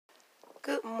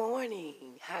Good morning.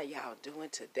 How y'all doing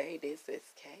today? This is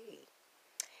Kay.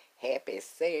 Happy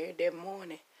Saturday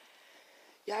morning.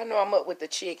 Y'all know I'm up with the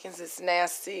chickens. It's now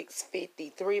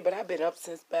 6:53, but I've been up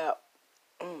since about,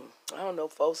 I don't know,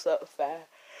 4 something,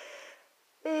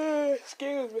 5.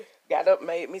 Excuse me. Got up,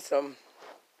 made me some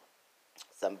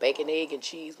bacon, egg, and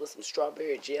cheese with some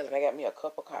strawberry jelly, and I got me a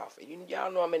cup of coffee.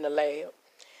 Y'all know I'm in the lab.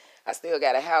 I still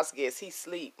got a house guest. He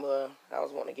sleep. I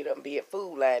was wanting to get up and be at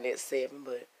food line at 7,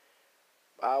 but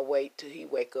I'll wait till he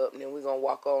wake up, and then we're going to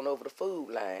walk on over the food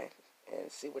line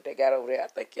and see what they got over there. I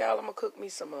think, y'all, I'm going to cook me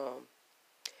some,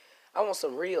 I want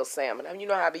some real salmon. I mean, you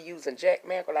know how I be using jack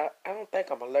mackerel? I don't think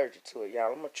I'm allergic to it,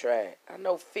 y'all. I'm going to try it. I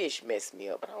know fish mess me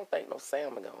up, but I don't think no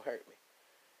salmon going to hurt me.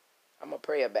 I'm going to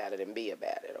pray about it and be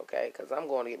about it, okay? Because I'm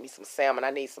going to get me some salmon.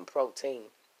 I need some protein.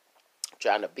 I'm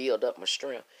trying to build up my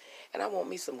strength. And I want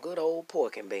me some good old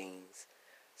pork and beans.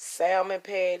 Salmon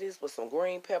patties with some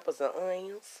green peppers and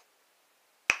onions.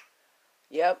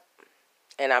 Yep.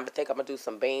 And I think I'm going to do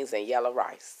some beans and yellow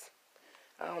rice.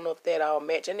 I don't know if that all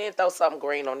match. And then throw something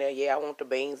green on there. Yeah, I want the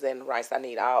beans and the rice. I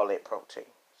need all that protein.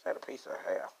 Is that a piece of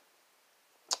hair?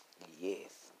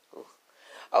 Yes. Ooh.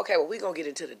 Okay, well, we're going to get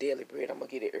into the daily bread. I'm going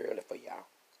to get it early for y'all.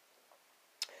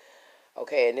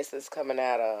 Okay, and this is coming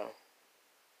out of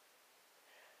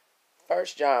 1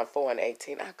 John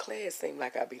 4:18. Our class seemed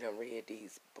like I done read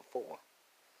these before.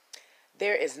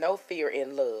 There is no fear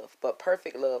in love, but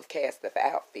perfect love casteth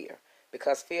out fear,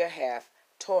 because fear hath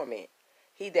torment.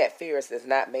 He that feareth is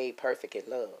not made perfect in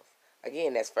love.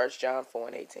 Again, that's 1 John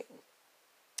 4:18.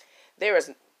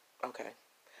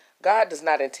 God does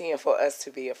not intend for us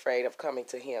to be afraid of coming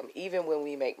to him, even when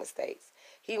we make mistakes.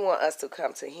 He wants us to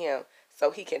come to him so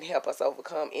he can help us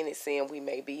overcome any sin we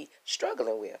may be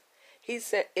struggling with. He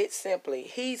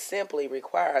simply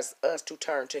requires us to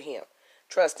turn to him,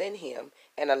 trust in him,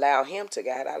 and allow him to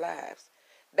guide our lives.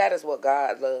 That is what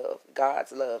God's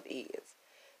love is.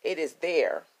 It is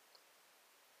there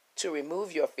to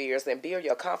remove your fears and build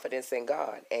your confidence in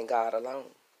God and God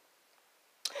alone.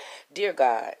 Dear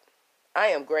God, I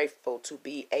am grateful to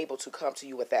be able to come to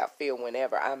you without fear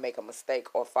whenever I make a mistake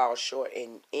or fall short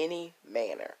in any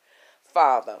manner.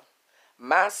 Father,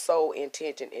 my sole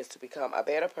intention is to become a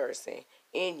better person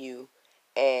in you,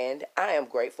 and I am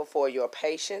grateful for your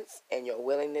patience and your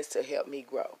willingness to help me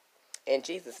grow. In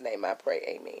Jesus' name I pray,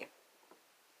 amen.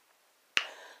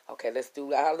 Okay, let's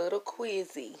do our little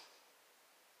quizzy.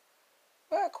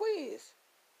 What a quiz?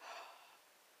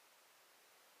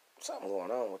 Something going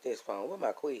on with this phone. Where's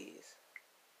my quiz?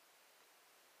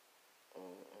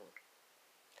 Well,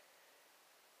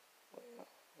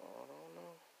 I don't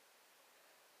know.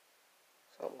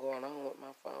 Something going on with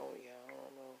my phone, y'all. I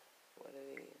don't know what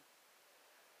it is.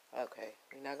 Okay,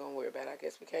 we're not going to worry about it. I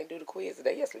guess we can't do the quiz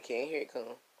today. Yes, we can. Here it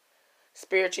comes.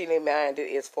 Spiritually minded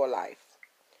is for life.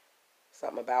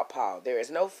 Something about Paul. There is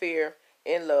no fear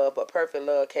in love, but perfect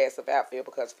love casteth out fear,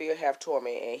 because fear hath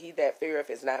torment, and he that feareth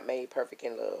is not made perfect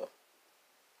in love.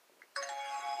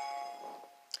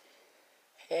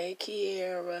 Hey,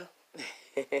 Kiara.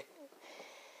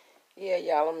 Yeah,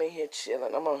 y'all, I'm in here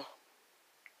chilling. I'm going to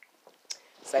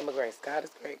say my grace. God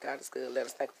is great. God is good. Let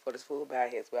us thank him for this food by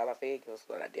his well. I fed you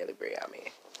what I daily bread.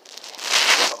 Amen.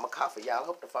 My coffee, y'all.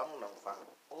 Hope the phone don't fall.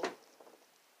 Ooh.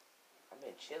 I've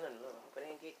been chilling a little. Hope it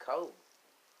didn't get cold.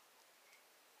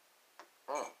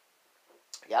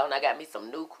 Y'all, and I got me some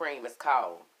new cream. It's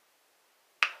called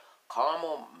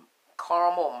caramel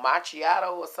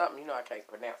macchiato or something. You know I can't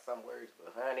pronounce some words,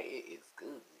 but honey, it is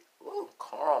good. Ooh,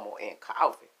 caramel and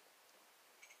coffee.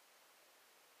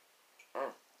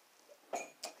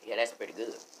 Yeah, that's pretty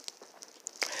good.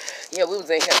 Yeah, we was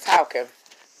in here talking,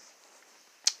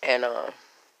 and I'm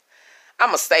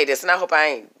gonna say this, and I hope I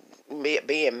ain't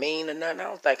being mean or nothing. I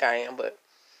don't think I am, but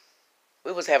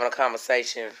we was having a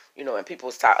conversation, and people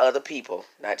was talking, other people,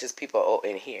 not just people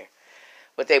in here.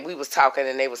 But we was talking,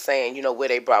 and they was saying, where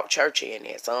they brought church in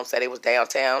at. Some said they was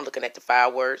downtown looking at the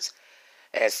fireworks.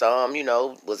 And some,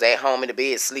 was at home in the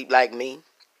bed, sleep like me.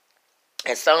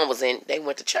 And some they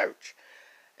went to church.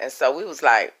 And so we was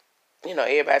like,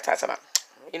 everybody talking about,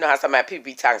 how some people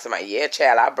be talking about, yeah,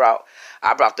 child,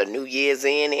 I brought the New Year's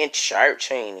in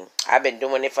church, and I've been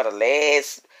doing it for the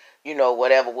last,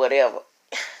 whatever.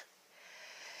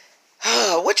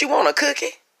 What you want, a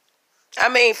cookie? I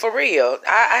mean, for real.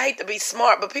 I hate to be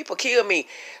smart, but people kill me.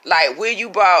 Like, where you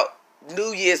brought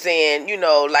New Year's in,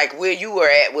 like where you were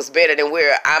at was better than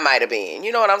where I might have been.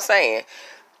 You know what I'm saying?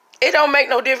 It don't make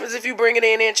no difference if you bring it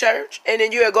in church. And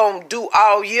then you're going to do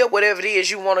all year whatever it is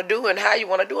you want to do and how you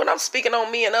want to do it. And I'm speaking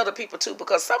on me and other people, too,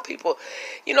 because some people,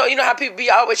 you know how people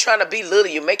be always trying to belittle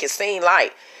you, make it seem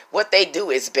like what they do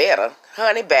is better.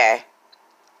 Honey, bye.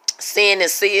 Sin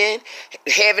is sin.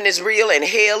 Heaven is real and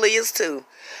hell is too.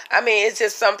 I mean, it's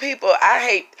just some people I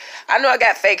hate. I know I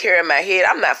got fake hair in my head.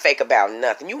 I'm not fake about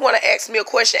nothing. You want to ask me a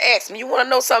question, ask me. You want to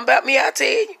know something about me, I tell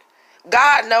you.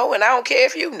 God know, and I don't care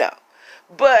if you know.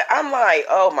 But I'm like,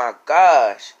 oh my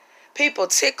gosh. People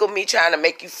tickle me trying to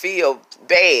make you feel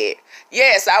bad.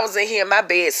 Yes, I was in here in my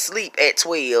bed sleep at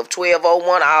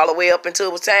 12:01 all the way up until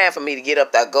it was time for me to get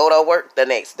up there, go to work the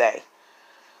next day.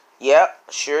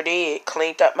 Yep, sure did.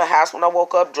 Cleaned up my house when I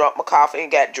woke up, drunk my coffee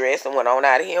and got dressed and went on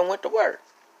out of here and went to work.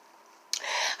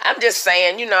 I'm just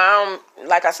saying, I don't,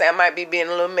 like I said, I might be being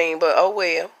a little mean, but oh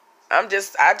well. I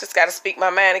just got to speak my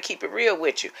mind and keep it real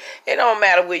with you. It don't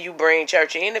matter where you bring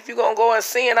church in. If you're going to go and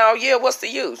sin all year, what's the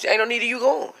use? Ain't no need of you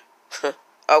going.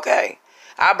 Okay.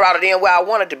 I brought it in where I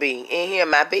wanted to be, in here in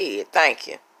my bed. Thank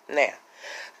you. Now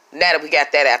that we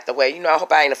got that out the way, I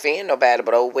hope I ain't offending nobody,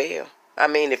 but oh well. I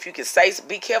mean, if you can say,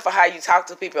 be careful how you talk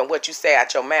to people and what you say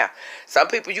out your mouth. Some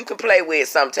people you can play with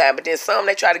sometimes, but then some,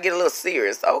 they try to get a little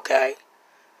serious. Okay.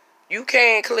 You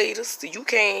can, Cletus. You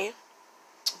can.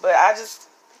 But I just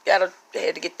had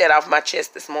to get that off my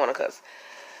chest this morning because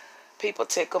people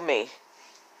tickle me.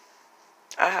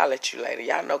 I'll holler at you later.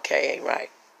 Y'all know Kay ain't right.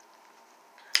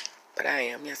 But I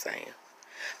am. Yes, I am.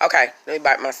 Okay. Let me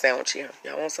bite my sandwich here.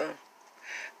 Y'all want some?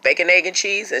 Bacon, egg, and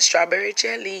cheese and strawberry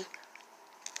jelly.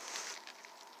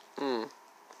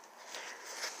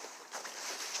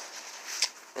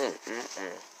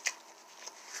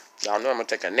 Y'all know I'm going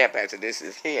to take a nap after this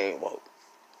if he ain't woke.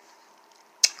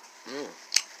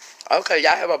 Okay,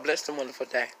 y'all have a blessed and wonderful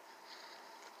day.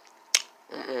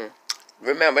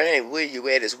 Remember, it ain't where you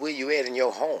at, it's where you at in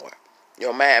your heart.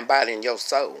 Your mind, body, and your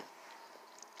soul.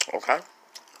 Okay?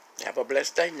 Have a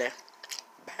blessed day now.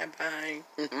 Bye-bye.